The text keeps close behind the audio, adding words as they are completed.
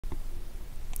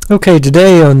Okay,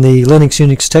 today on the Linux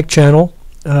Unix Tech channel,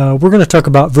 we're going to talk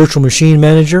about Virtual Machine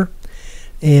Manager.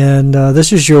 And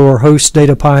this is your host,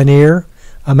 Data Pioneer.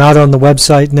 I'm out on the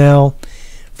website now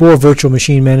for Virtual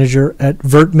Machine Manager at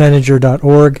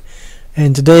virt-manager.org.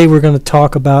 And today we're going to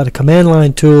talk about a command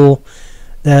line tool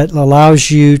that allows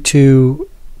you to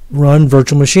run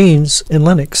virtual machines in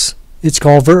Linux. It's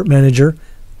called virt-manager.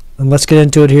 And let's get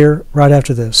into it here right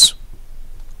after this.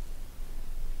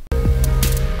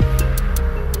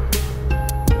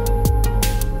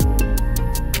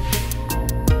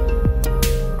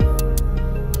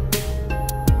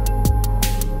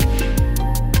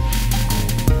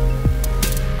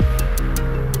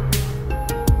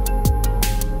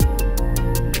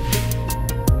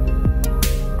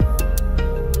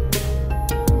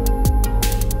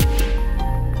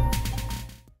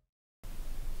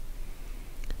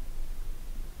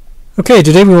 Okay,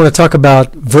 today we want to talk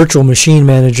about Virtual Machine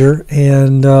Manager,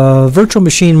 and Virtual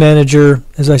Machine Manager,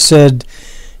 as I said,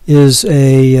 is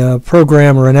a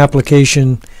program or an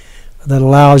application that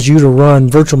allows you to run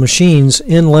virtual machines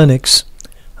in Linux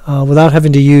without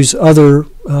having to use other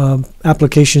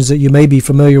applications that you may be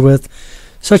familiar with,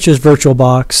 such as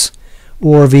VirtualBox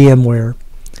or VMware,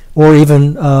 or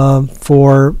even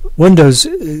for Windows.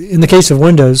 In the case of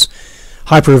Windows,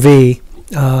 Hyper-V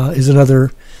is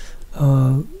another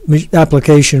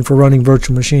application for running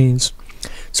virtual machines.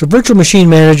 So Virtual Machine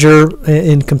Manager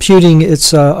in computing,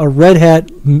 it's a Red Hat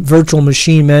Virtual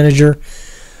Machine Manager,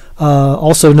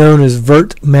 also known as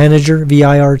virt-manager,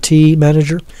 V-I-R-T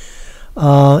manager,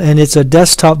 and it's a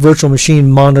desktop virtual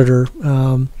machine monitor,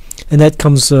 and that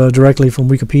comes directly from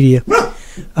Wikipedia.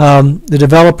 The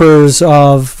developers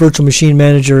of Virtual Machine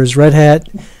Manager is Red Hat.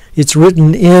 It's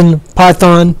written in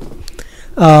Python.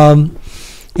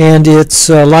 And its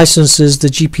license is the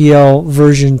GPL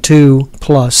version 2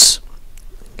 plus.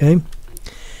 Okay.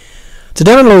 To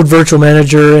download Virtual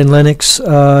Manager in Linux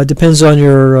depends on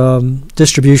your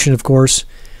distribution, of course.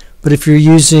 But if you're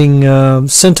using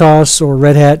CentOS or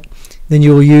Red Hat, then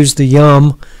you'll use the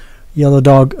Yellow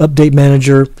Dog Update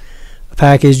Manager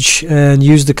package and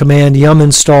use the command yum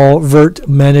install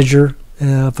virt-manager.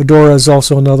 Fedora is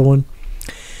also another one.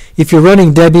 If you're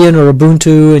running Debian or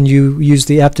Ubuntu and you use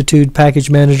the aptitude package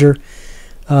manager,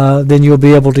 then you'll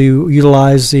be able to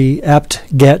utilize the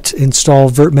apt-get install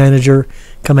virt-manager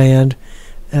command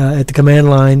at the command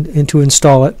line and to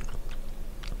install it.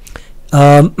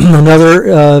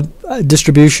 Another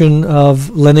distribution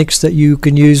of Linux that you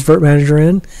can use virt-manager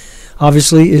in,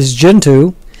 obviously, is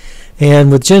Gentoo. And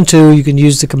with Gentoo, you can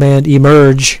use the command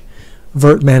emerge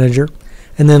virt-manager.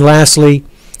 And then lastly,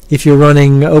 if you're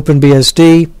running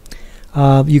OpenBSD,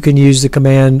 you can use the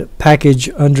command package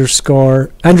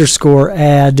underscore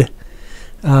add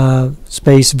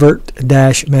space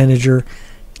virt-manager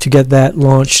to get that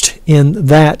launched in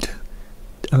that,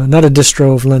 not a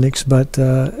distro of Linux, but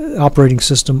operating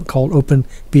system called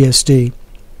OpenBSD.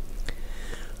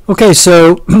 Okay,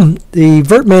 so the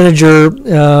virt-manager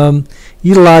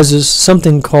utilizes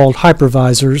something called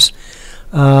hypervisors.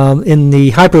 In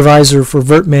the hypervisor for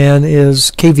VirtMan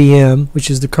is KVM,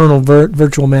 which is the kernel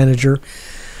virtual manager.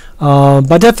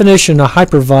 By definition, a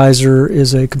hypervisor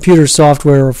is a computer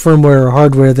software or firmware or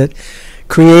hardware that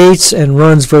creates and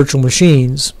runs virtual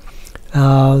machines.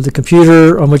 The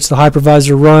computer on which the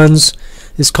hypervisor runs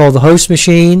is called the host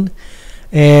machine,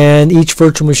 and each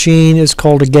virtual machine is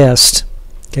called a guest.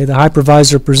 Okay, the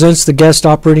hypervisor presents the guest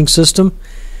operating system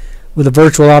with a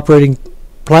virtual operating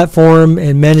platform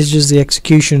and manages the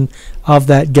execution of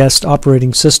that guest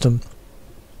operating system.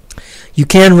 You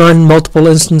can run multiple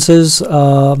instances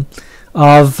of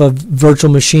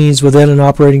virtual machines within an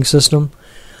operating system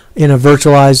in a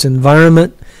virtualized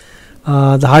environment.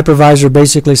 The hypervisor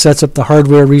basically sets up the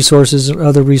hardware resources and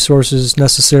other resources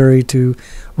necessary to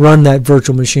run that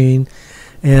virtual machine.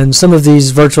 And some of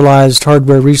these virtualized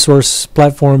hardware resource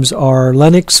platforms are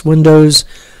Linux, Windows,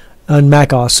 and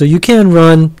MacOS. So you can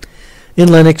run in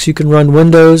Linux, you can run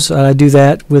Windows. I do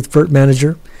that with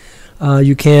virt-manager.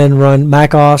 You can run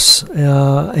macOS,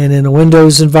 and in a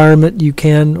Windows environment, you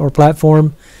can, or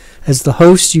platform, as the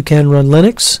host, you can run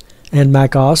Linux and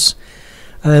macOS,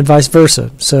 and vice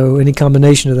versa. So any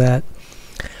combination of that.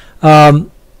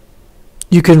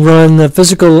 You can run the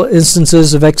physical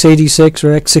instances of x86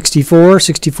 or x64,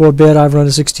 64-bit. I've run a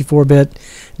 64-bit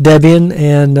Debian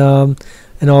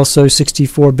and also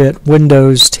 64-bit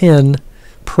Windows 10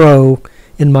 Pro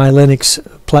in my Linux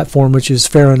platform, which is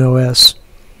FerenOS.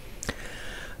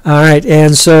 Alright,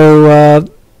 and so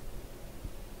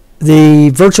the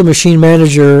Virtual Machine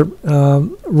Manager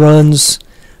runs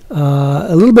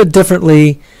a little bit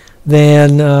differently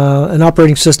than an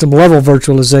operating system level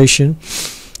virtualization.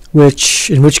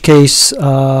 in which case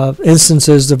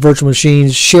instances of virtual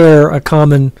machines share a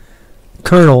common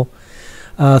kernel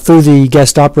through the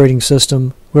guest operating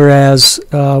system, whereas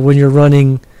when you're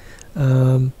running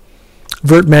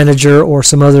virt-manager or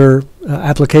some other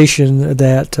application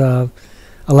that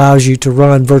allows you to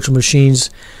run virtual machines,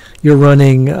 you're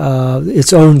running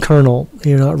its own kernel.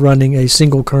 You're not running a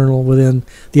single kernel within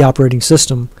the operating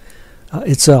system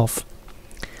itself.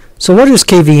 So what is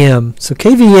KVM? So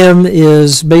KVM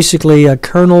is basically a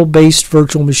kernel-based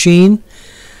virtual machine,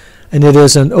 and it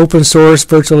is an open source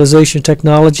virtualization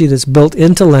technology that's built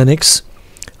into Linux.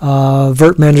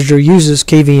 virt-manager uses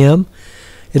KVM.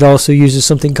 It also uses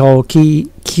something called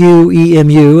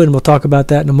qemu, and we'll talk about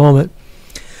that in a moment.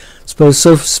 So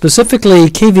specifically,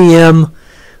 KVM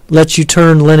lets you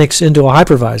turn Linux into a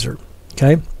hypervisor.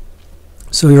 Okay,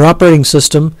 so your operating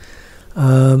system,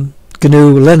 GNU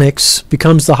Linux,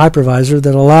 becomes the hypervisor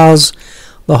that allows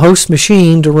the host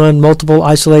machine to run multiple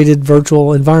isolated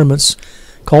virtual environments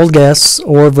called guests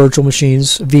or virtual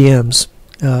machines, VMs,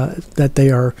 that they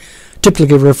are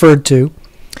typically referred to.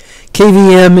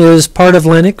 KVM is part of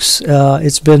Linux.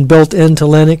 It's been built into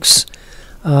Linux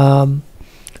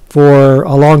for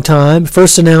a long time.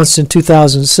 First announced in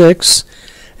 2006.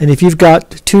 And if you've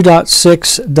got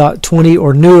 2.6.20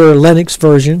 or newer Linux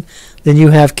version, then you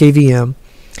have KVM.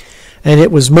 And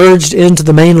it was merged into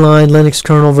the mainline Linux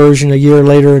kernel version a year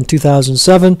later in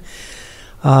 2007.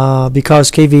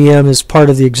 Because KVM is part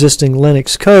of the existing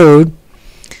Linux code,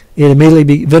 it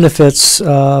immediately benefits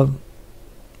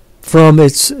from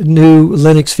its new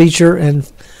Linux feature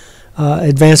and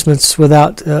advancements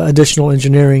without additional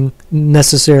engineering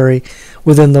necessary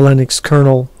within the Linux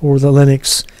kernel or the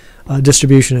Linux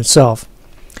distribution itself.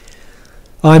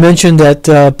 I mentioned that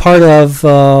part of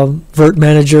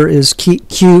virt-manager is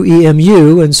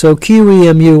qemu, and so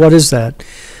qemu, what is that?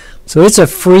 So it's a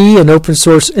free and open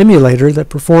source emulator that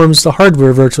performs the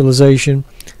hardware virtualization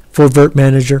for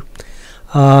virt-manager.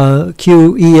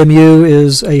 qemu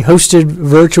is a hosted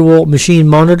virtual machine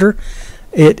monitor.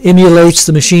 It emulates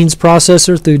the machine's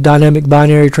processor through dynamic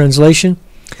binary translation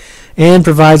and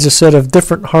provides a set of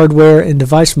different hardware and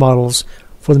device models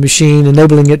for the machine,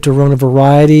 enabling it to run a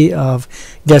variety of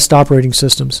guest operating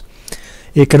systems.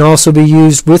 It can also be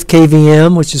used with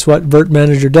KVM, which is what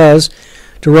virt-manager does,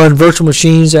 to run virtual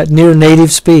machines at near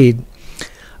native speed.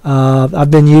 I've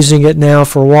been using it now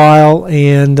for a while,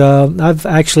 and I've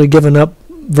actually given up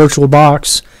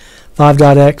VirtualBox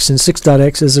 5.x and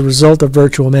 6.x as a result of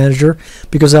virt-manager,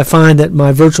 because I find that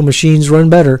my virtual machines run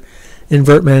better in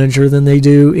virt-manager than they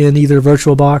do in either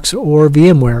VirtualBox or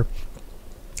VMware.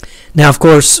 Now, of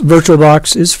course,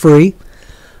 VirtualBox is free.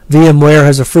 VMware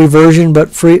has a free version, but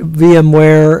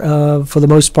VMware, for the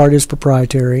most part, is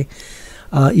proprietary.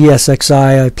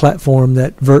 ESXi, a platform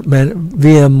that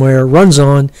VMware runs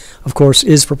on, of course,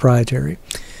 is proprietary.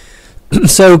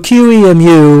 So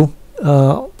qemu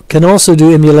can also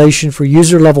do emulation for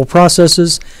user-level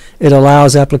processes. It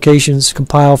allows applications to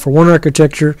compile for one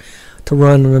architecture to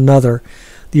run on another.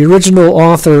 The original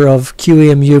author of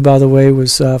qemu, by the way,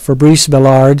 was Fabrice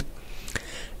Bellard,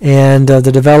 and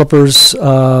the developers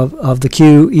of the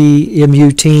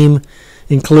qemu team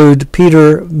include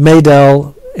Peter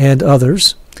Maydell and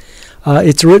others.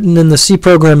 It's written in the C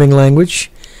programming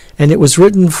language, and it was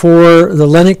written for the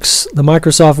Linux, the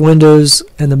Microsoft Windows,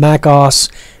 and the MacOS,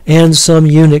 and some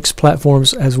Unix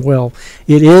platforms as well.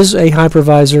 It is a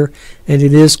hypervisor, and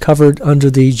it is covered under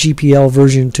the GPL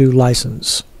version 2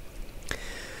 license.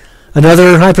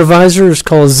 Another hypervisor is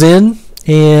called Zen,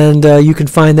 and you can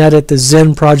find that at the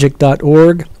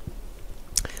zenproject.org.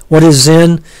 What is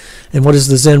Zen, and what is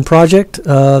the Zen project?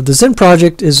 The Zen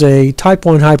project is a Type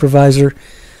 1 hypervisor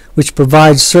which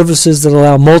provides services that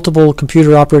allow multiple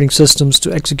computer operating systems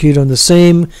to execute on the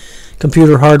same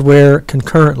computer hardware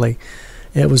concurrently.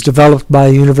 It was developed by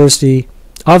the University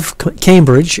of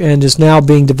Cambridge and is now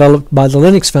being developed by the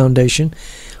Linux Foundation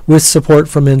with support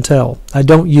from Intel. I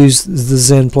don't use the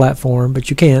Zen platform, but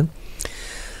you can.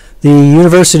 The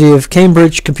University of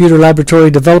Cambridge Computer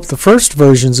Laboratory developed the first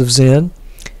versions of Zen,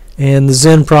 and the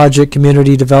Zen project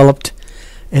community develops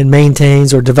and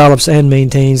maintains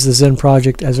the Zen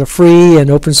project as a free and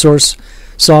open source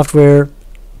software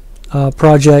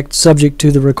project subject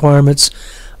to the requirements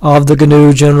of the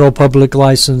GNU General Public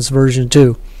License version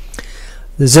 2.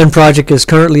 The Zen project is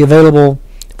currently available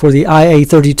for the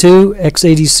IA32,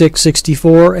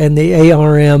 x86-64, and the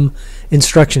ARM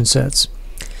instruction sets.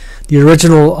 The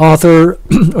original author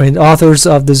and authors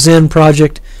of the Zen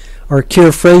project are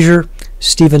Keir Fraser,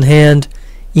 Stephen Hand,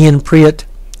 Ian Priet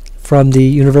from the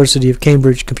University of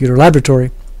Cambridge Computer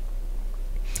Laboratory.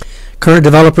 Current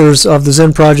developers of the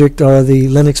Zen project are the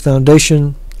Linux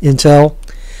Foundation, Intel,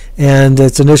 and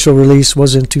its initial release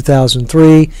was in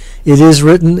 2003. It is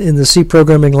written in the C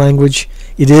programming language.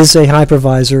 It is a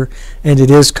hypervisor, and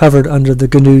it is covered under the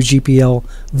GNU GPL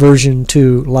version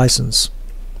 2 license.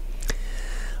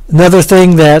 Another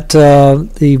thing that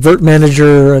the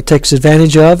virt-manager takes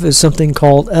advantage of is something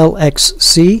called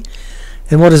LXC.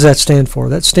 And what does that stand for?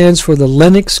 That stands for the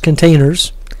Linux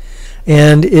containers,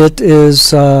 and it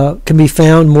is can be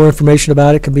found, more information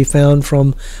about it can be found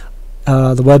from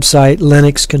the website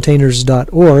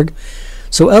linuxcontainers.org.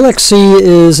 So LXC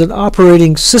is an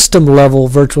operating system level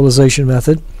virtualization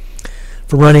method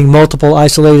for running multiple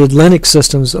isolated Linux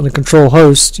systems on a control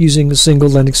host using a single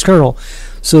Linux kernel.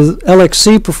 So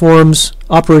LXC performs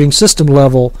operating system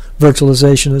level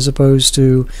virtualization as opposed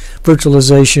to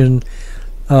virtualization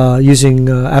using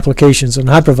applications and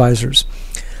hypervisors.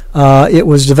 It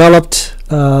was developed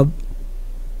by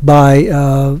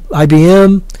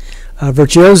IBM,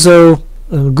 Virtuoso,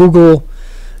 Google,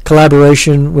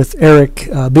 collaboration with Eric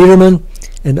Biederman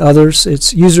and others.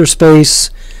 Its user space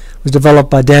was developed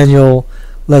by Daniel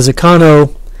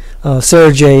Lezicano,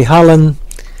 Sergey Halin,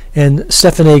 and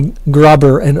Stephanie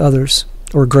Graber and others,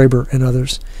 or Graber and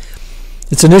others.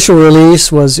 Its initial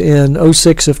release was in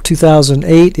 06 of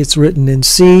 2008. It's written in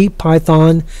C,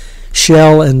 Python,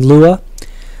 Shell, and Lua.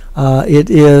 It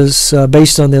is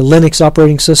based on the Linux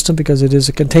operating system because it is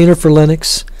a container for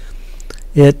Linux.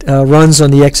 It runs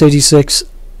on the x86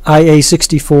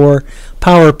 IA64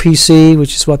 PowerPC,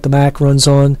 which is what the Mac runs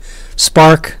on,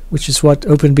 Spark, which is what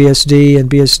OpenBSD and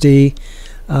BSD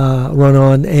run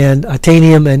on, and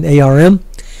Itanium and ARM.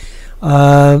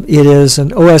 It is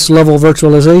an OS level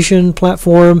virtualization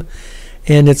platform,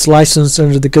 and it's licensed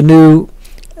under the GNU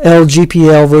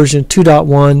LGPL version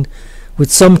 2.1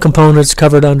 with some components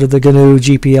covered under the GNU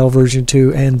GPL version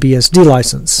 2 and BSD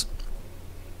license.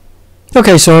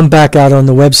 Okay, so I'm back out on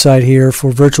the website here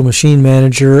for Virtual Machine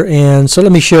Manager, and so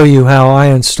let me show you how I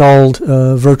installed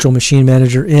Virtual Machine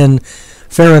Manager in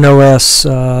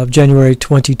FerenOS January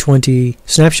 2020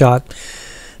 Snapshot.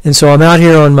 And so I'm out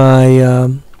here on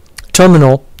my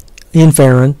terminal in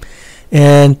Feren,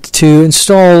 and to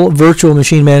install Virtual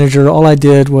Machine Manager, all I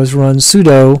did was run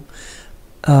sudo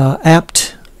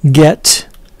apt-get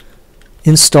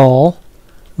install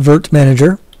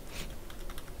virt-manager.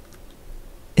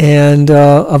 And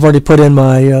I've already put in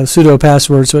my sudo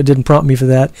password, so it didn't prompt me for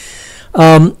that.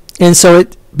 And so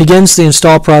it begins the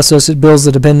install process. It builds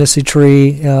the dependency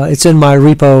tree. It's in my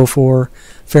repo for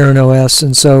FerenOS,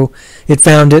 and so it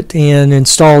found it and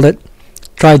installed it.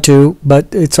 Tried to,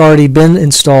 but it's already been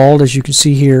installed, as you can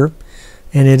see here,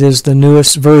 and it is the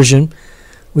newest version,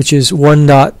 which is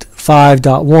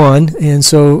 1.5.1, and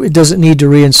so it doesn't need to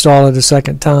reinstall it a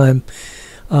second time.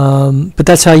 But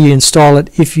that's how you install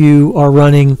it if you are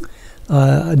running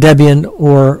Debian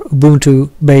or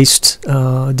Ubuntu-based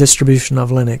distribution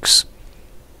of Linux.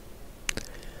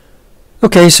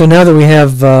 Okay, so now that we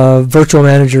have Virtual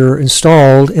Manager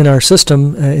installed in our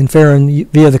system in Feren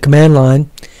via the command line,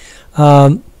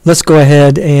 let's go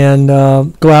ahead and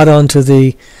go out onto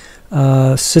the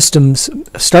System's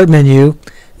Start menu,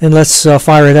 and let's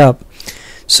fire it up.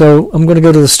 So I'm going to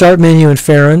go to the Start menu in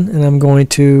Feren, and I'm going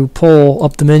to pull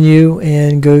up the menu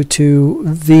and go to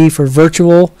V for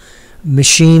Virtual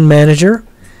Machine Manager,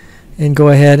 and go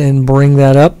ahead and bring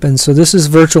that up. And so this is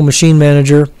Virtual Machine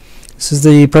Manager. This is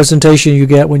the presentation you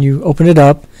get when you open it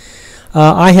up.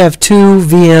 I have two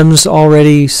VMs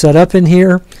already set up in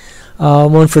here,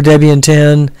 one for Debian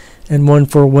 10 and one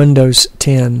for Windows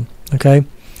 10. Okay.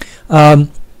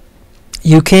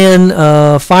 You can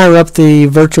fire up the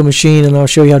virtual machine, and I'll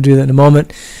show you how to do that in a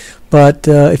moment. But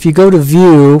if you go to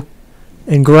View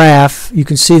and Graph, you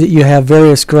can see that you have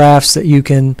various graphs that you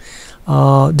can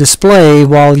display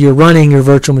while you're running your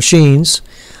virtual machines.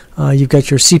 You've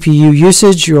got your CPU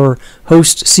usage, your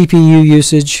host CPU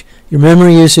usage, your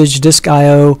memory usage, disk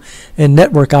I/O, and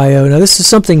network I/O. Now this is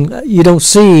something you don't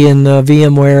see in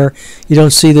VMware. You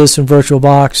don't see this in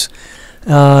VirtualBox.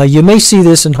 You may see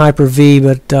this in Hyper-V,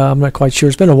 but I'm not quite sure.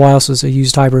 It's been a while since I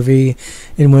used Hyper-V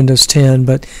in Windows 10,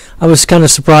 but I was kind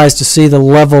of surprised to see the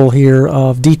level here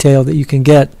of detail that you can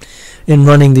get in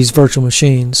running these virtual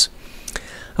machines.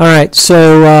 Alright,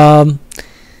 so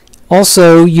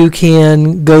also you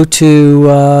can go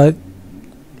to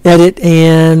Edit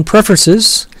and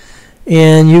Preferences,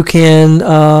 and you can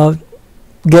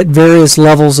get various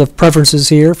levels of preferences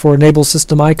here for Enable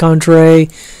System Icon Tray,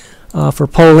 for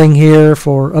polling here,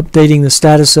 for updating the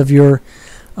status of your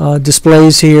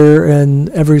displays here, and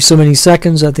every so many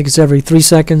seconds, I think it's every 3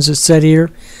 seconds it's set here.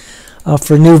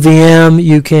 For new VM,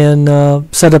 you can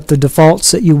set up the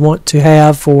defaults that you want to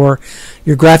have for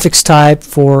your graphics type,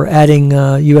 for adding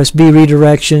USB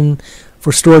redirection,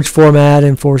 for storage format,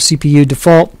 and for CPU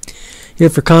default. Here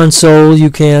for console, you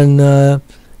can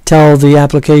tell the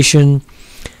application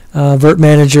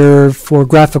virt-manager for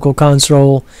graphical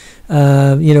console,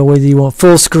 whether you want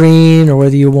full screen or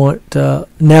whether you want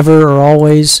never or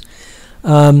always.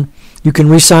 You can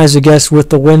resize the guest with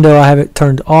the window. I have it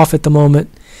turned off at the moment.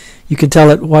 You can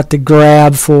tell it what to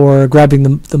grab for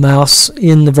grabbing the mouse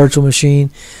in the virtual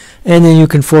machine, and then you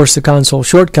can force the console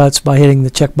shortcuts by hitting the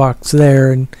checkbox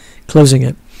there and closing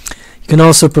it. You can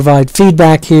also provide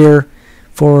feedback here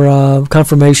for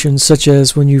confirmations, such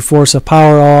as when you force a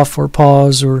power off or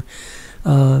pause or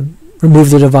remove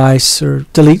the device or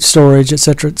delete storage,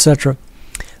 etc., etc.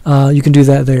 You can do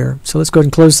that there. So let's go ahead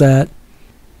and close that.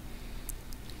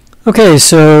 Okay,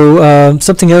 so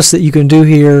something else that you can do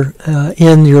here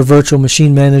in your virtual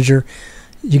machine manager,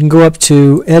 you can go up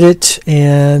to Edit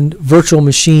and Virtual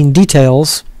Machine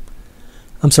Details.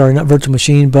 I'm sorry, not Virtual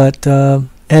Machine, but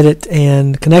Edit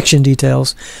and Connection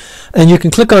Details. And you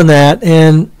can click on that,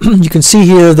 and you can see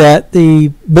here that the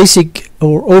Basic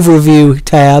or Overview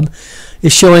tab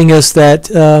is showing us that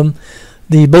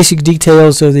the basic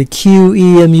details are the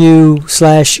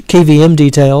qemu/kvm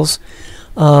details.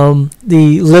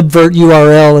 The libvirt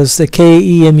URL is the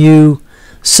qemu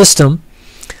system,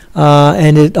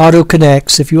 and it auto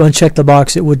connects. If you uncheck the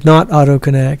box, it would not auto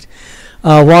connect.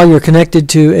 While you're connected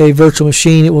to a virtual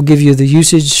machine, it will give you the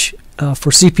usage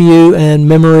for CPU and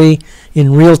memory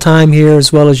in real time here,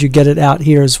 as well as you get it out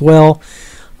here as well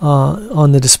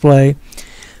on the display.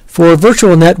 For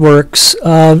virtual networks,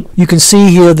 you can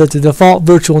see here that the default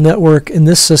virtual network in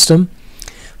this system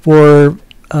for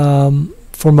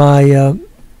my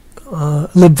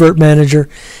libvirt-manager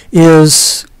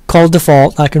is called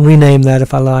default. I can rename that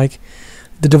if I like.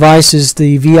 The device is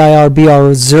the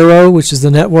VIR-BR0, which is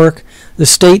the network. The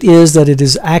state is that it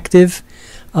is active.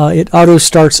 It auto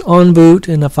starts on boot,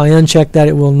 and if I uncheck that,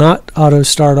 it will not auto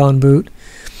start on boot.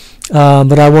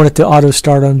 But I want it to auto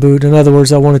start on boot. In other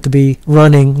words, I want it to be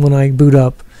running when I boot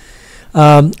up.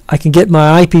 I can get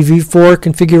my IPv4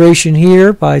 configuration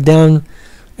here by down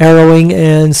arrowing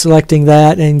and selecting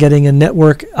that and getting a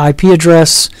network IP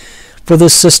address for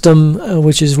this system,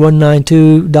 which is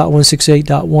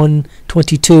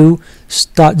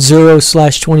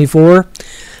 192.168.122.0/24.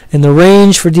 And the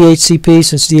range for DHCP,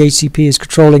 since DHCP is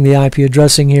controlling the IP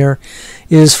addressing here,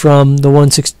 is from the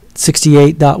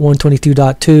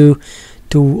 168.122.2 to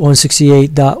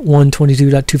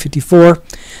 168.122.254.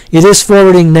 It is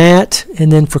forwarding NAT,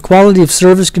 and then for quality of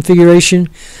service configuration,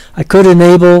 I could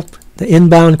enable the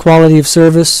inbound quality of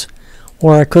service,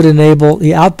 or I could enable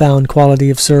the outbound quality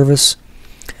of service,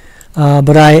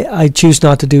 but I choose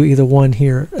not to do either one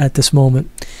here at this moment.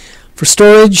 For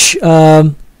storage,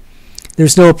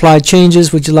 there's no applied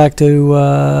changes. Would you like to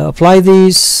apply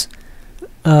these?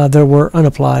 There were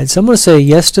unapplied. So I'm going to say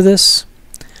yes to this,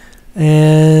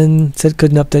 and said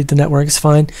couldn't update the network. It's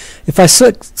fine. If I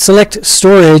select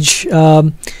storage,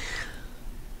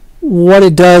 what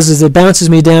it does is it bounces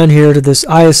me down here to this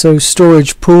ISO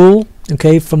storage pool,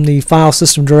 okay, from the file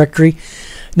system directory.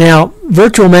 Now,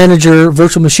 Virtual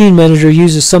Machine Manager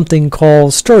uses something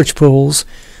called storage pools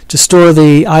to store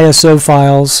the ISO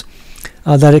files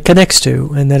that it connects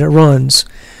to and that it runs,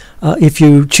 if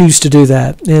you choose to do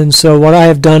that. And so what I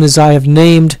have done is I have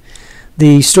named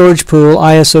the storage pool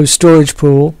ISO storage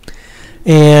pool,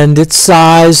 and its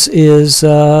size is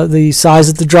the size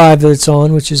of the drive that it's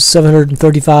on, which is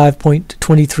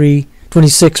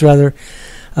 735.26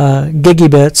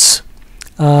 gigabits,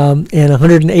 and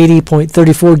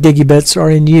 180.34 gigabits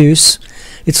are in use.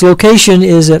 Its location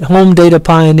is at Home Data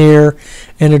Pioneer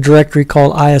and a directory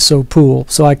called ISO pool.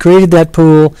 So I created that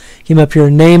pool, came up here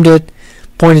and named it,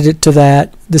 pointed it to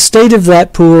that. The state of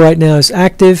that pool right now is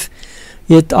active.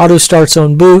 It auto starts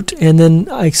on boot, and then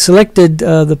I selected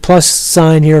the plus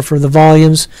sign here for the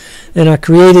volumes, and I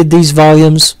created these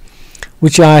volumes,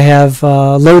 which I have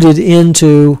loaded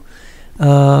into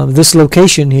this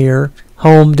location here,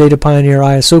 Home Data Pioneer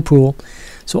ISO pool.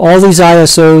 So all these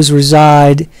ISOs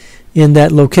reside in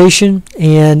that location,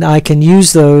 and I can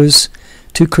use those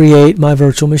to create my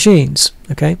virtual machines.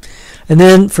 Okay, and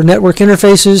then for network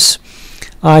interfaces,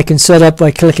 I can set up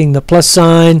by clicking the plus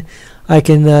sign. I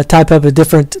can type up a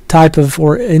different type of,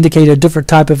 or indicate a different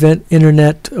type of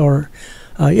internet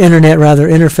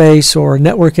interface or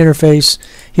network interface.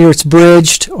 Here it's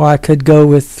bridged, or I could go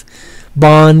with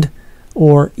bond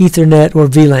or Ethernet or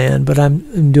VLAN, but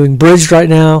I'm doing bridged right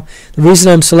now. The reason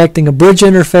I'm selecting a bridge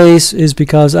interface is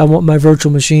because I want my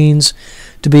virtual machines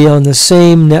to be on the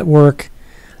same network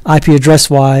IP address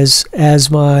wise as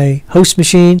my host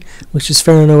machine, which is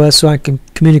FerenOS, so I can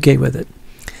communicate with it.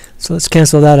 So let's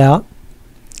cancel that out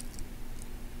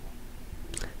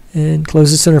and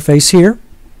close this interface here.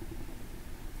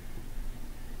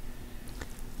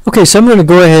 Okay, so I'm going to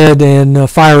go ahead and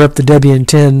fire up the Debian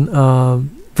 10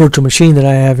 virtual machine that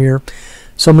I have here.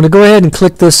 So I'm going to go ahead and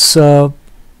click this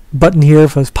button here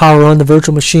for power on the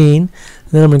virtual machine.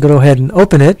 And then I'm going to go ahead and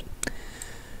open it.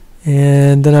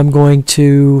 And then I'm going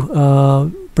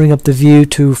to bring up the view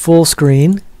to full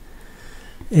screen.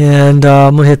 And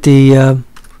I'm going to hit the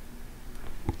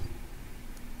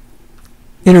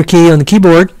enter key on the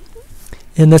keyboard.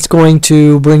 And that's going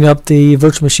to bring up the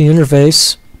virtual machine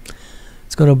interface.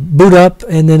 It's going to boot up,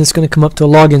 and then it's going to come up to a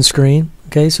login screen.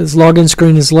 Okay, so this login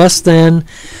screen is less than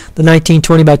the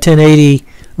 1920 by 1080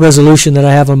 resolution that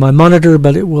I have on my monitor,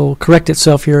 but it will correct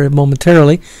itself here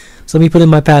momentarily. So let me put in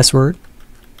my password.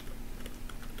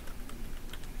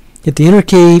 Hit the enter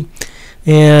key,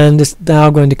 and it's now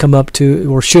going to come up to,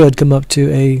 or should come up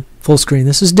to, a full screen.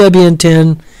 This is Debian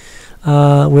 10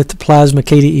 with the Plasma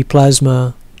KDE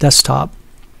Plasma desktop.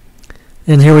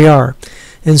 And here we are.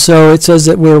 And so it says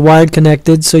that we're wired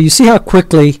connected. So you see how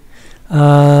quickly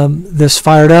this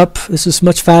fired up. This is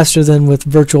much faster than with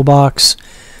VirtualBox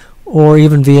or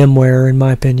even VMware, in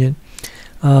my opinion.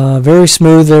 Very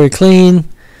smooth, very clean.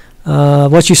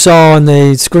 What you saw on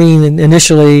the screen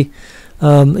initially,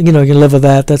 you know, you can live with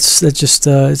that. That's just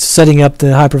it's setting up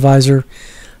the hypervisor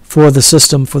for the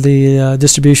system, for the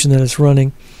distribution that it's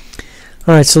running.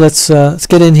 All right, so let's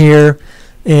get in here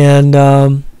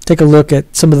and take a look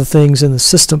at some of the things in the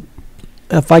system.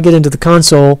 If I get into the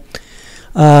console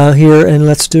here, and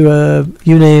let's do a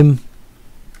uname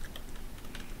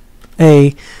A,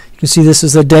 you can see this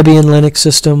is the Debian Linux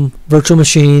system virtual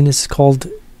machine. It's called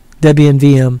Debian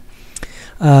VM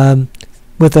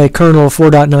with a kernel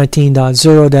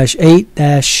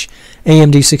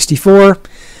 4.19.0-8-AMD64.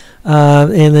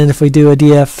 And then if we do a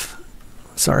df,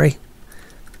 sorry,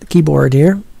 the keyboard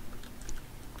here,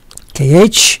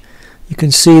 KH, you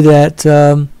can see that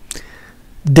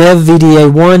dev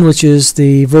VDA1, which is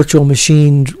the virtual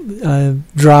machine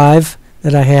drive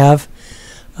that I have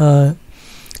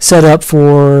set up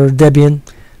for Debian.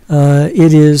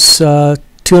 It is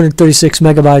 236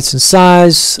 megabytes in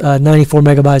size, 94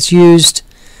 megabytes used,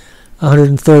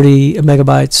 130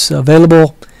 megabytes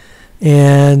available,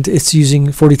 and it's using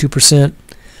 42%.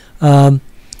 The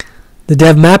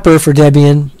dev mapper for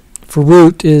Debian for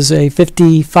root is a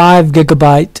 55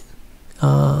 gigabyte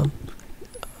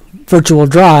virtual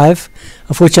drive,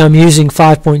 of which I'm using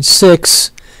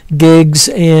 5.6 gigs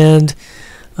and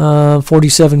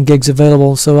 47 gigs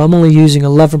available. So I'm only using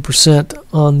 11%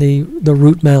 on the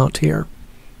root mount here.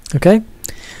 Okay,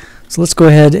 so let's go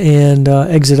ahead and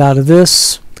exit out of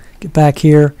this. Get back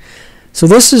here. So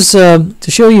this is to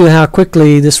show you how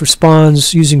quickly this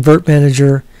responds using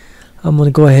virt-manager. I'm going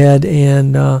to go ahead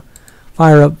and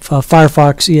fire up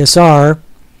Firefox ESR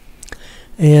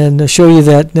and show you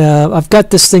that I've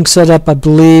got this thing set up, I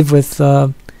believe, with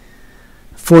 4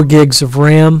 gigs of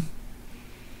RAM.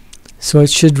 So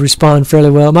it should respond fairly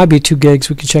well. It might be 2 gigs.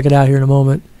 We can check it out here in a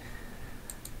moment.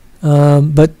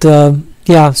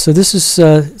 Yeah, so this is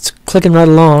it's clicking right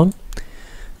along.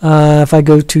 If I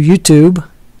go to YouTube,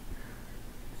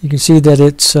 you can see that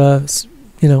it's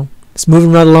you know, it's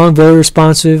moving right along, very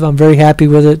responsive. I'm very happy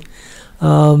with it.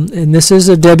 And this is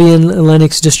a Debian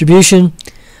Linux distribution.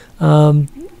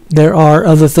 There are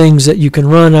other things that you can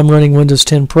run. I'm running Windows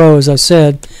 10 Pro, as I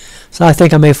said, so I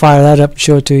think I may fire that up and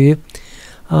show it to you.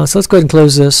 So let's go ahead and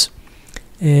close this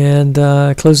and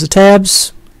close the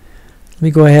tabs. Let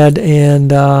me go ahead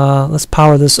and let's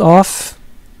power this off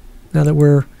now that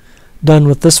we're done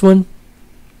with this one.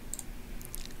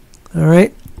 All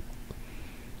right,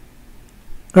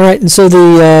 and so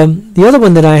the other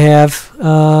one that I have,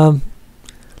 let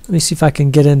me see if I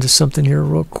can get into something here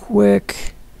real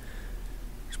quick.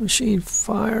 Machine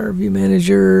Fire View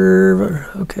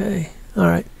Manager. Okay, all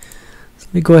right.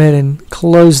 Let me go ahead and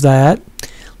close that.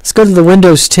 Let's go to the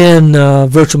Windows 10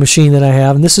 virtual machine that I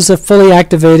have, and this is a fully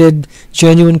activated,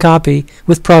 genuine copy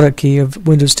with product key of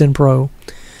Windows 10 Pro.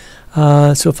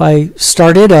 So if I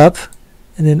start it up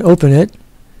and then open it,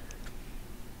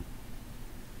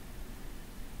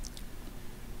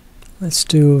 let's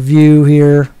do a view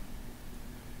here,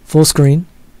 full screen.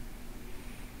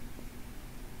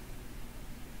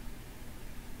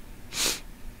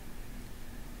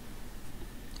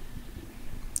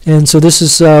 And so this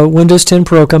is Windows 10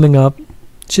 Pro coming up.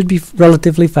 Should be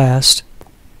relatively fast.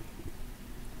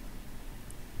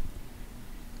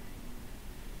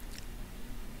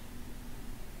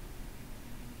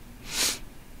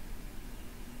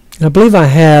 I believe I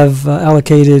have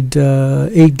allocated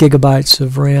 8 gigabytes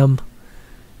of RAM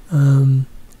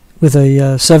with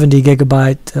a 70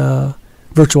 gigabyte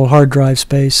virtual hard drive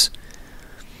space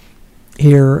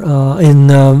here in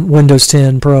Windows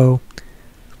 10 Pro.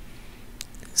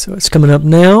 So it's coming up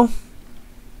now,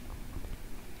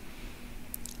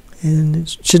 and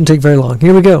it shouldn't take very long.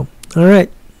 Here we go. All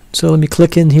right, so let me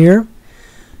click in here,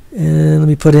 and let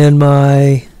me put in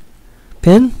my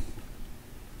PIN,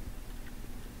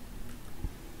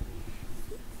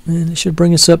 and it should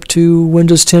bring us up to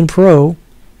Windows 10 Pro.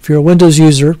 If you're a Windows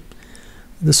user,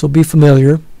 this will be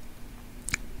familiar.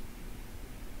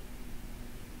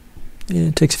 And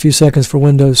it takes a few seconds for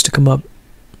Windows to come up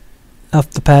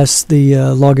after past the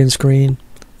login screen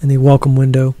and the welcome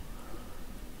window.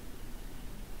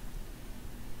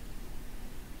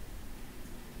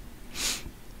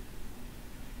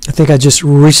 I think I just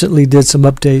recently did some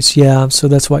updates, yeah, so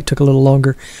that's why it took a little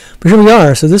longer. But here we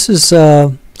are. So this is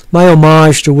my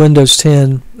homage to Windows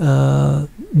 10,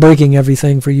 breaking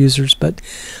everything for users. But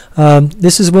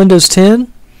this is Windows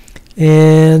 10,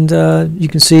 and you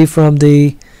can see from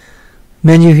the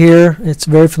menu here, it's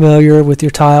very familiar with your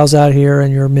tiles out here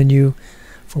and your menu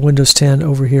for Windows 10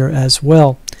 over here as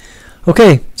well.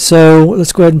 Okay, so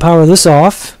let's go ahead and power this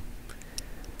off.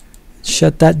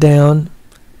 Shut that down.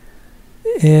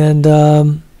 And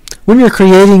when you're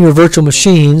creating your virtual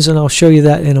machines, and I'll show you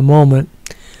that in a moment,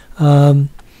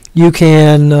 you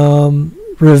can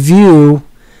review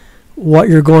what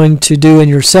you're going to do in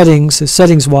your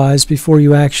settings-wise, before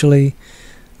you actually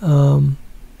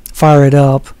fire it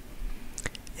up.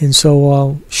 And so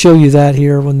I'll show you that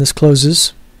here when this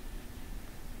closes.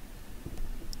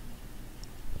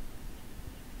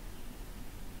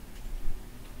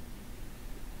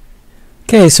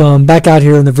 Okay, so I'm back out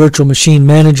here in the Virtual Machine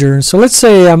Manager. And so let's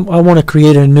say I want to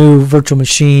create a new virtual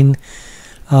machine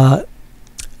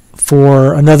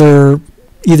for another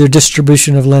either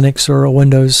distribution of Linux or a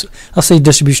Windows. I'll say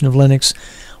distribution of Linux.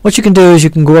 What you can do is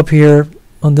you can go up here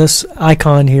on this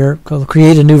icon here called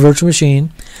Create a New Virtual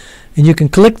Machine, and you can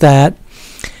click that,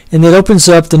 and it opens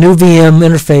up the new VM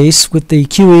interface with the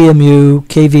qemu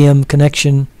KVM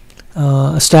connection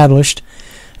established.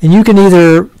 And you can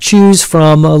either choose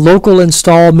from a local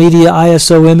install media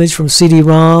ISO image from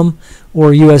CD-ROM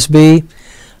or USB,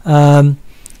 a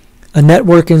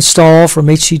network install from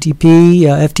HTTP,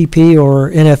 FTP, or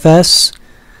NFS.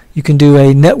 You can do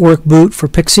a network boot for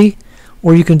Pixie,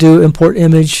 or you can do import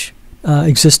image,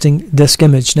 existing disk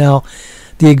image. Now,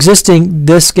 the existing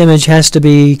disk image has to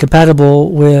be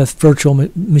compatible with Virtual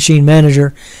Machine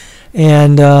Manager,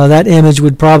 and that image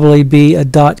would probably be a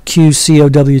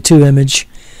 .qcow2 image.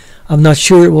 I'm not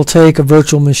sure it will take a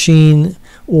virtual machine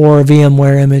or a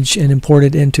VMware image and import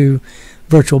it into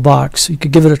VirtualBox. You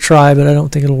could give it a try, but I don't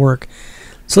think it'll work.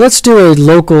 So let's do a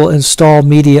local install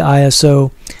media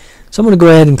ISO. So I'm going to go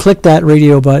ahead and click that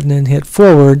radio button and hit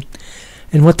forward.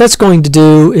 And what that's going to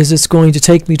do is it's going to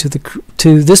take me to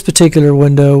this particular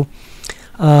window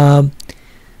to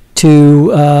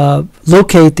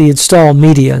locate the install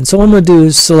media. And so what I'm going to do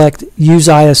is select Use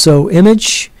ISO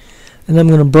Image, and I'm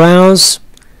going to browse.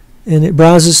 And it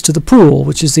browses to the pool,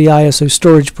 which is the ISO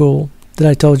storage pool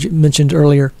that I mentioned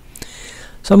earlier.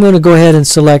 So I'm going to go ahead and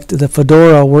select the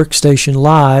Fedora Workstation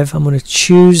Live. I'm going to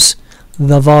choose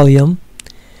the volume,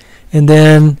 and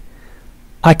then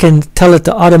I can tell it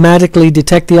to automatically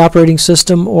detect the operating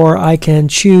system, or I can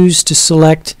choose to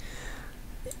select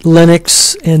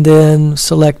Linux and then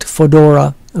select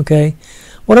Fedora. Okay,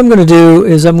 what I'm going to do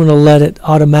is I'm going to let it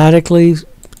automatically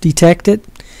detect it,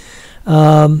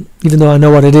 even though I know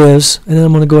what it is, and then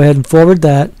I'm going to go ahead and forward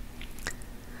that.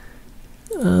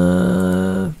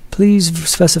 Please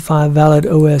specify valid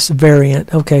OS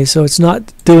variant. Okay, so it's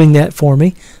not doing that for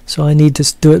me, so I need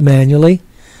to do it manually.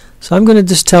 So I'm going to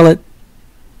just tell it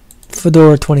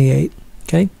Fedora 28.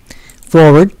 Okay,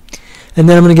 forward, and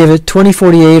then I'm going to give it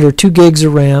 2048 or 2 gigs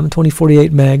of RAM,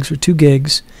 2048 megs or 2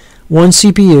 gigs, 1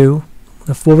 CPU. I'm going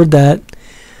to forward that.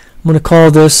 I'm going to call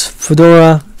this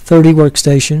Fedora 30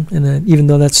 workstation, and then even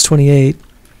though that's 28,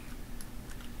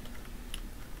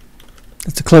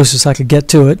 that's the closest I could get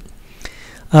to it.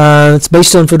 It's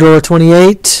based on Fedora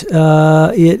 28.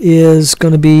 It is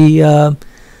going to be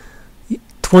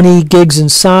 20 gigs in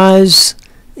size,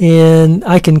 and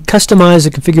I can customize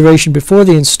the configuration before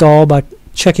the install by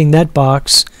checking that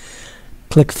box.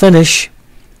 Click Finish,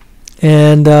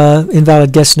 and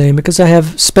invalid guest name because I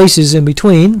have spaces in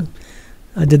between.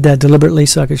 I did that deliberately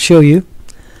so I could show you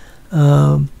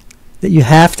that you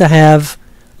have to have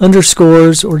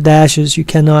underscores or dashes. You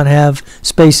cannot have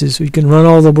spaces. You can run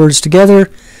all the words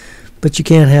together, but you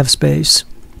can't have space.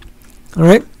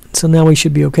 Alright, so now we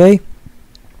should be okay.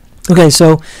 Okay,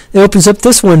 so it opens up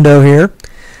this window here,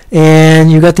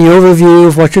 and you got the overview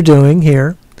of what you're doing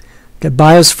here. Got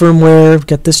BIOS firmware,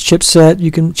 got this chipset,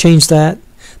 you can change that.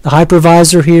 The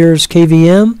hypervisor here is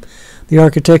KVM. The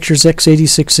architecture is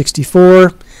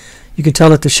x86-64. You can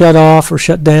tell it to shut off or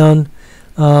shut down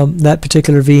that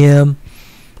particular VM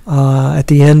at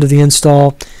the end of the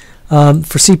install.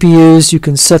 For CPUs, you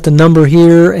can set the number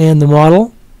here and the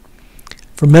model.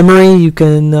 For memory, you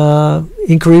can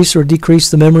increase or decrease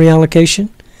the memory allocation.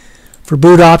 For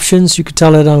boot options, you can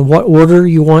tell it on what order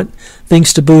you want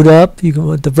things to boot up. You can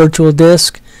want the virtual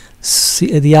disk,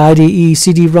 the IDE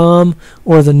CD-ROM,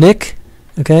 or the NIC.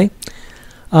 Okay.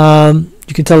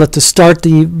 You can tell it to start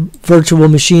the virtual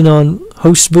machine on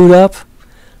host boot up,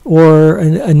 or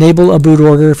enable a boot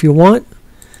order if you want.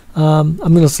 I'm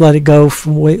going to let it go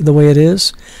from the way it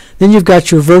is. Then you've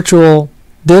got your virtual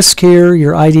disk here,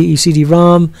 your IDE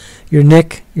CD-ROM, your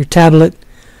NIC, your tablet,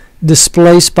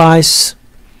 display spice.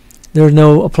 There are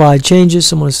no applied changes.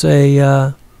 So I'm going to say,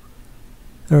 or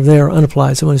they are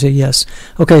unapplied, so I'm going to say yes.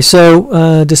 Okay,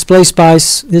 so display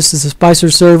spice, this is a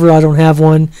Spicer server. I don't have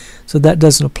one, so that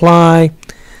doesn't apply.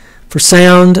 For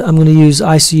sound, I'm going to use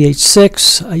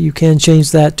ICH6. You can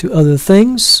change that to other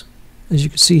things, as you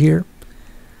can see here.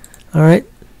 All right.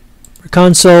 For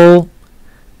console,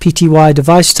 PTY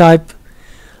device type.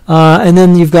 And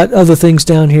then you've got other things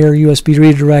down here, USB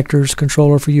redirectors,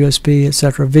 controller for USB,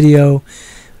 etc. Video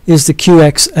is the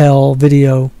QXL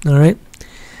video. All right.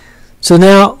 So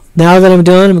now that I'm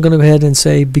done, I'm going to go ahead and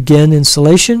say begin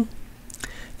installation.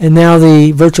 And now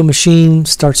the virtual machine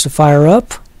starts to fire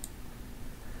up.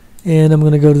 And I'm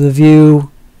going to go to the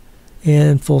view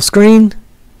and full screen.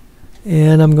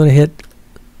 And I'm going to hit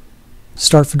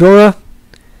Start Fedora.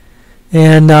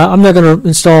 And I'm not going to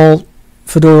install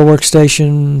Fedora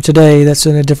Workstation today. That's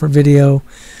in a different video.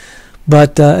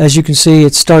 But as you can see,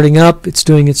 it's starting up. It's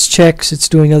doing its checks. It's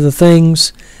doing other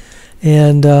things.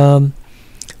 And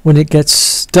when it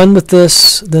gets done with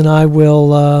this, then I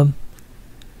will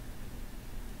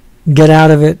get out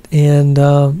of it and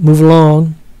move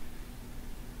along.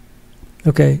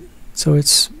 Okay, so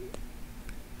it's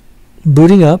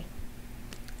booting up.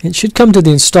 It should come to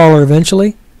the installer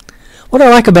eventually. What I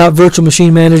like about Virtual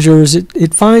Machine Manager is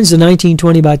it finds the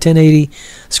 1920 by 1080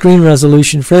 screen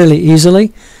resolution fairly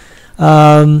easily.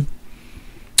 I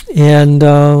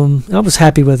was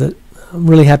happy with it. I'm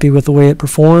really happy with the way it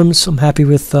performs. I'm happy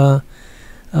with the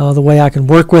way I can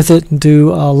work with it and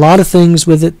do a lot of things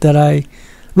with it that I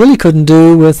really couldn't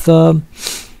do with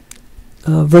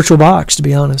VirtualBox, to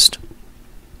be honest.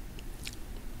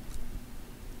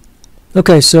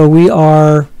 Okay, so we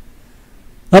are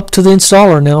up to the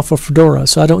installer now for Fedora,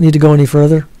 so I don't need to go any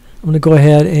further. I'm going to go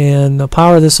ahead and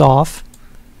power this off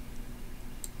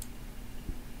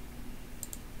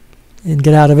and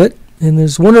get out of it. And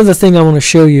there's one other thing I want to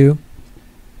show you.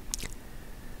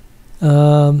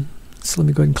 So let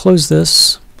me go ahead and close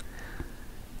this.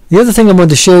 The other thing I wanted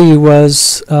to show you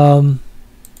was that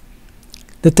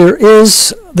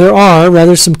there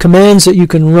are some commands that you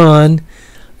can run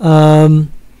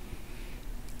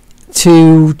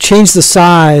to change the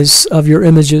size of your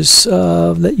images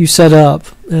that you set up.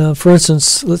 For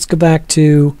instance, let's go back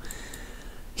to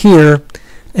here,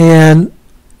 and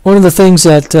one of the things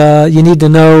that you need to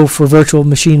know for Virtual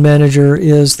Machine Manager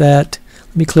is that,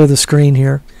 let me clear the screen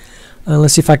here.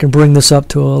 Let's see if I can bring this up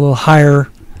to a little higher.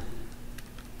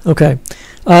 Okay,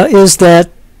 is that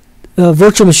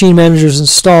Virtual Machine Manager is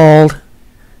installed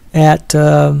at,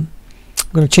 I'm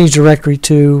going to change directory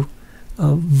to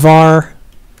var,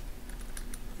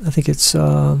 I think it's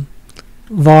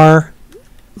var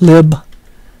libvirt.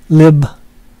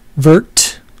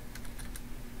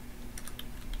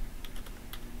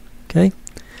 Okay,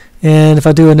 and if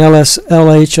I do an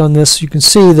LH on this, you can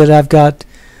see that I've got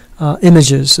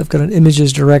images. I've got an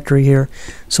images directory here.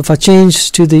 So if I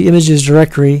change to the images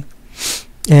directory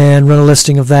and run a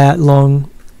listing of that,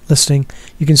 long listing,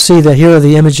 you can see that here are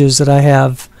the images that I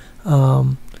have,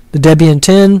 the Debian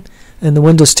 10 and the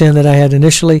Windows 10 that I had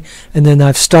initially, and then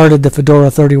I've started the Fedora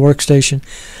 30 workstation.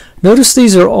 Notice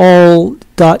these are all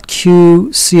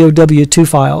 .qcow2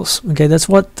 files. Okay, that's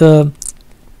what the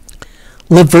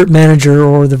libvirt-manager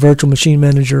or the Virtual Machine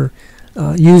Manager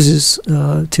uses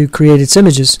to create its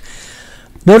images.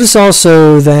 Notice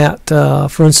also that,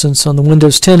 for instance, on the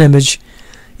Windows 10 image,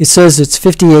 it says it's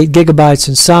 58 gigabytes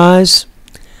in size,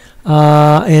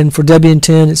 and for Debian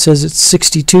 10 it says it's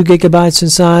 62 gigabytes in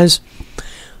size.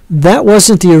 That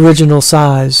wasn't the original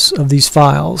size of these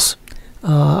files.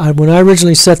 When I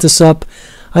originally set this up,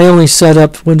 I only set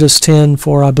up Windows 10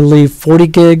 for, I believe, 40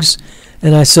 gigs,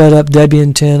 and I set up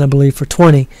Debian 10, I believe, for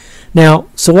 20. Now,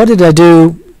 so what did I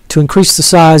do to increase the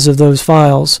size of those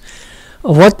files.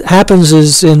 What happens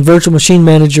is in Virtual Machine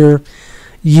Manager,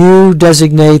 you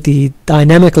designate the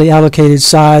dynamically allocated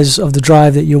size of the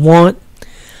drive that you want,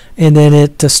 and then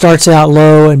it starts out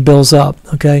low and builds up.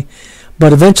 Okay,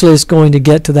 but eventually it's going to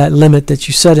get to that limit that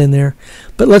you set in there.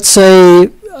 But let's say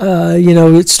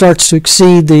it starts to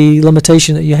exceed the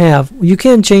limitation that you have. You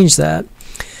can change that,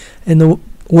 and the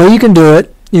way you can do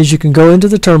it is you can go into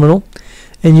the terminal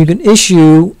and you can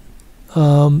issue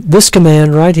this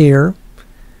command right here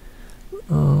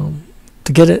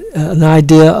to get an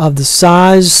idea of the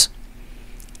size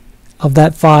of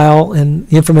that file and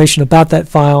the information about that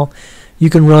file. You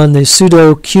can run the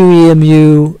sudo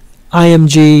qemu-img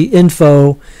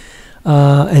info,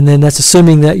 and then that's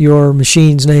assuming that your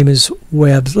machine's name is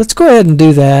web. Let's go ahead and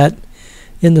do that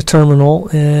in the terminal,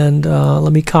 and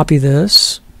let me copy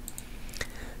this.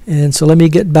 And so let me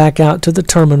get back out to the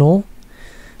terminal,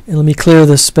 and let me clear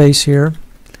this space here,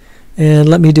 and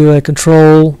let me do a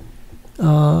Control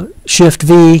Shift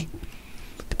V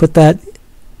to put that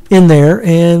in there,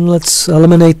 and let's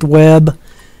eliminate the web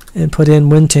and put in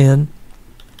Win10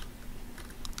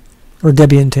 or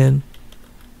Debian 10.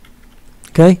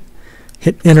 Okay,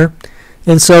 hit enter,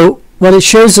 and so what it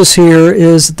shows us here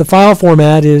is that the file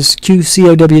format is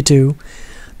QCOW2,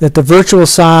 that the virtual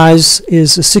size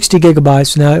is 60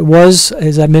 gigabytes. Now it was,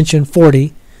 as I mentioned,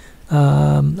 40,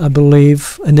 I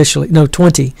believe initially. No,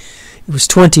 20. It was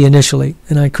 20 initially,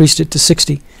 and I increased it to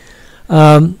 60.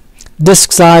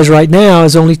 Disk size right now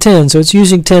is only 10, so it's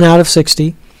using 10 out of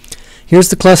 60. Here's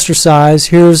the cluster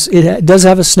size. It does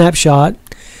have a snapshot,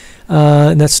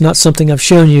 and that's not something I've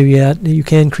shown you yet. You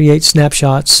can create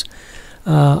snapshots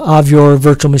of your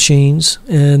virtual machines,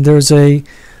 and there's a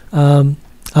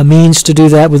means to do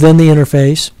that within the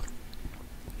interface.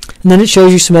 And then it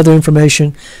shows you some other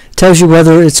information. It tells you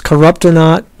whether it's corrupt or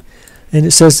not, and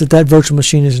it says that that virtual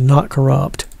machine is not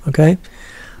corrupt. Okay,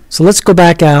 so let's go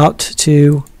back out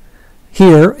to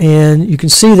here, and you can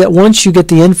see that once you get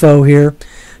the info here,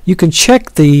 you can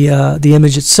check the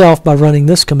image itself by running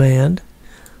this command.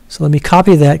 So let me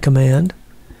copy that command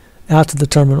out to the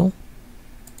terminal,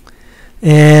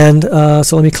 and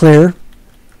so let me clear,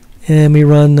 and we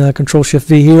run Control Shift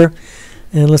V here,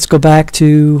 and let's go back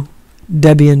to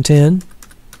Debian 10,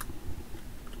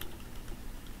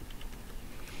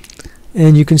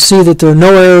 and you can see that there are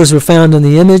no errors were found in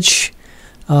the image.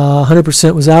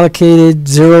 100% was allocated,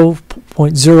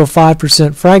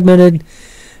 0.05% fragmented,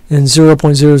 and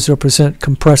 0.00%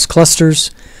 compressed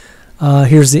clusters.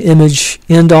 Here's the image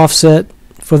end offset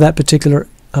for that particular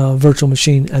virtual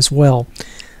machine as well.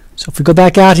 So if we go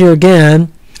back out here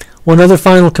again, one other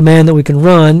final command that we can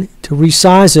run to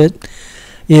resize it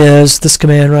is this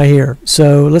command right here.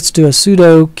 So let's do a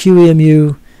sudo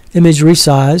qemu image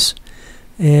resize,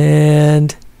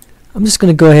 and I'm just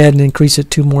going to go ahead and increase it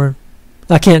 2 more.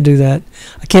 I can't do that.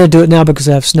 I can't do it now because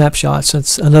I have snapshots.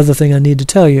 That's another thing I need to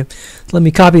tell you. Let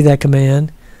me copy that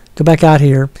command, go back out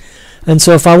here, and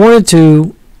so if I wanted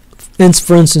to,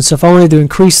 for instance, if I wanted to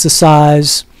increase the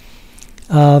size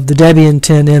of the Debian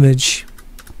 10 image,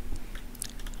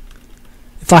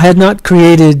 if I had not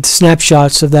created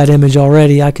snapshots of that image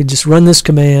already, I could just run this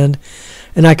command,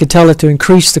 and I could tell it to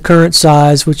increase the current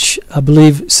size, which I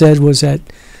believe said was at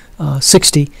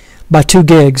 60, by 2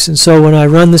 gigs. And so when I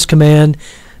run this command,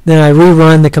 then I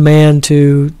rerun the command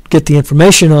to get the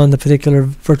information on the particular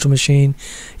virtual machine,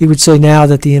 it would say now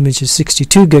that the image is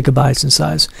 62 gigabytes in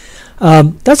size.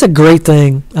 That's a great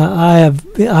thing.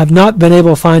 I've not been able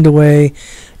to find a way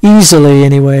easily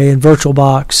anyway in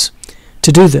VirtualBox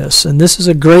to do this, and this is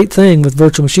a great thing with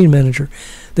Virtual Machine Manager,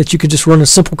 that you could just run a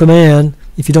simple command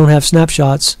if you don't have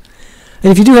snapshots.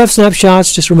 And if you do have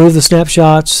snapshots, just remove the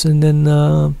snapshots and then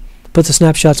put the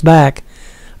snapshots back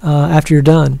after you're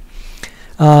done.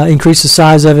 Increase the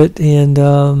size of it, and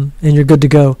you're good to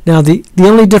go. Now the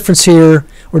only difference here,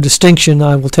 or distinction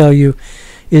I will tell you,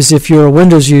 is if you're a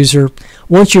Windows user,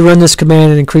 once you run this command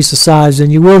and increase the size,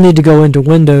 then you will need to go into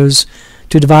Windows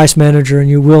to Device Manager, and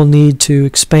you will need to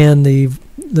expand the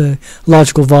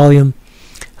logical volume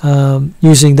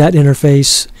using that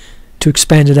interface to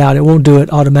expand it out. It won't do it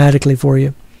automatically for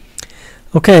you.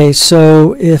 Okay,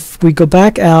 so if we go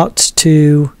back out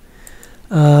to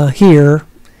here,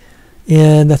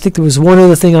 and I think there was one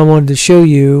other thing I wanted to show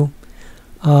you.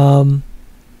 So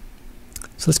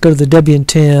let's go to the Debian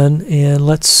 10, and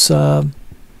let's, if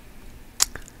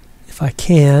I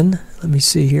can, let me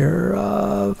see here,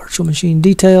 virtual machine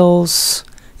details.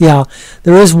 Yeah,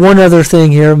 there is one other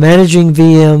thing here, managing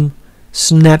VM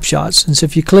snapshots. And so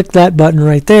if you click that button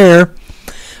right there,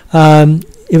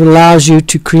 it allows you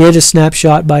to create a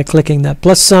snapshot by clicking that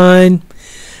plus sign,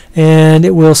 and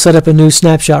it will set up a new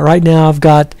snapshot. Right now I've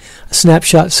got a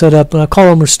snapshot set up, and I call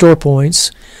them restore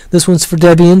points. This one's for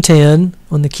Debian 10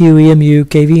 on the qemu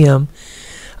KVM,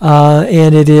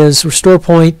 and it is restore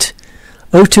point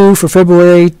 02 for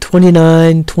February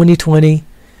 29, 2020.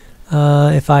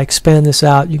 If I expand this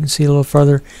out, you can see a little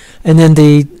further, and then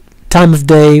the time of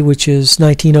day, which is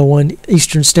 1901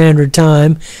 Eastern Standard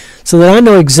Time, so that I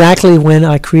know exactly when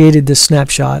I created this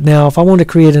snapshot. Now, if I want to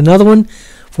create another one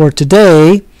for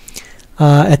today,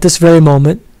 at this very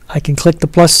moment, I can click the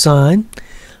plus sign.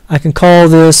 I can call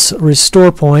this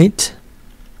restore point,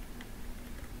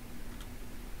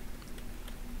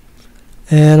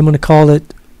 and I'm going to call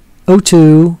it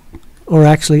 02, or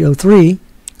actually 03,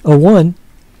 01,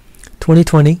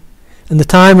 2020, and the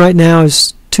time right now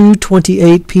is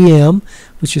 2:28 p.m.,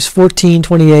 which is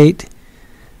 14:28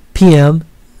 p.m.,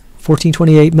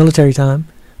 14:28 military time,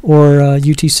 or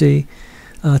UTC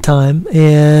time,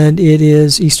 and it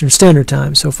is Eastern Standard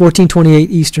Time, so 14:28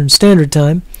 Eastern Standard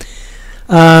Time.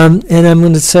 And I'm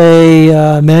going to say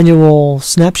manual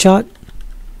snapshot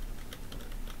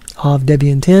of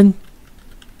Debian 10.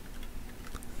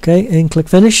 Okay, and click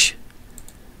Finish.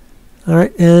 All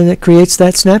right, and it creates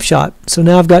that snapshot. So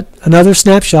now I've got another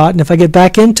snapshot, and if I get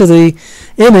back into the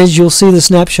image, you'll see the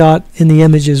snapshot in the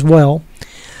image as well.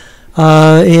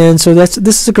 And so this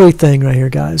is a great thing right here,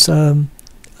 guys.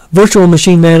 Virtual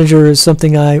Machine Manager is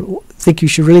something I think you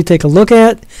should really take a look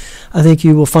at. I think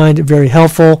you will find it very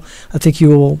helpful. I think you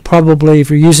will probably,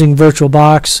 if you're using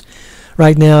VirtualBox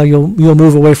right now, you'll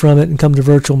move away from it and come to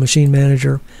Virtual Machine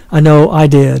Manager. I know I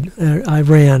did. I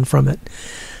ran from it.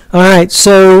 All right,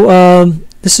 so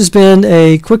this has been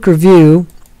a quick review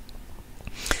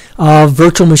of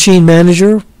Virtual Machine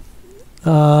Manager,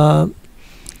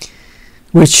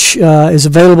 which is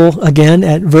available again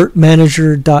at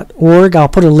virt-manager.org. I'll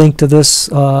put a link to this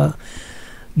below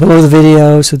the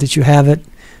video so that you have it,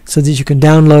 so that you can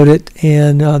download it,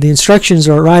 and the instructions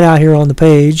are right out here on the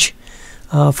page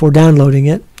for downloading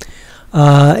it,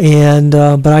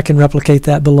 but I can replicate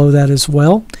that below that as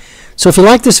well. So if you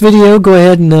like this video, go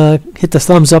ahead and hit the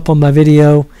thumbs up on my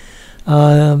video,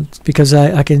 because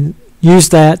I can use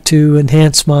that to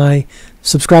enhance my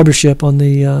subscribership on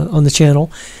the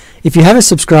channel. If you haven't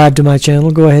subscribed to my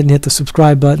channel, go ahead and hit the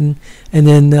subscribe button, and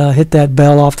then hit that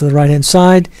bell off to the right hand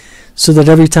side, so that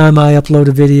every time I upload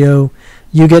a video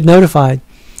you get notified.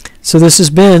 So this has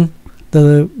been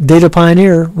the Data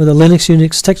Pioneer with a Linux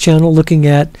Unix tech channel looking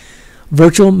at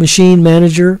Virtual Machine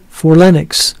Manager for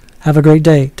Linux. Have a great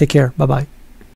day. Take care. Bye-bye.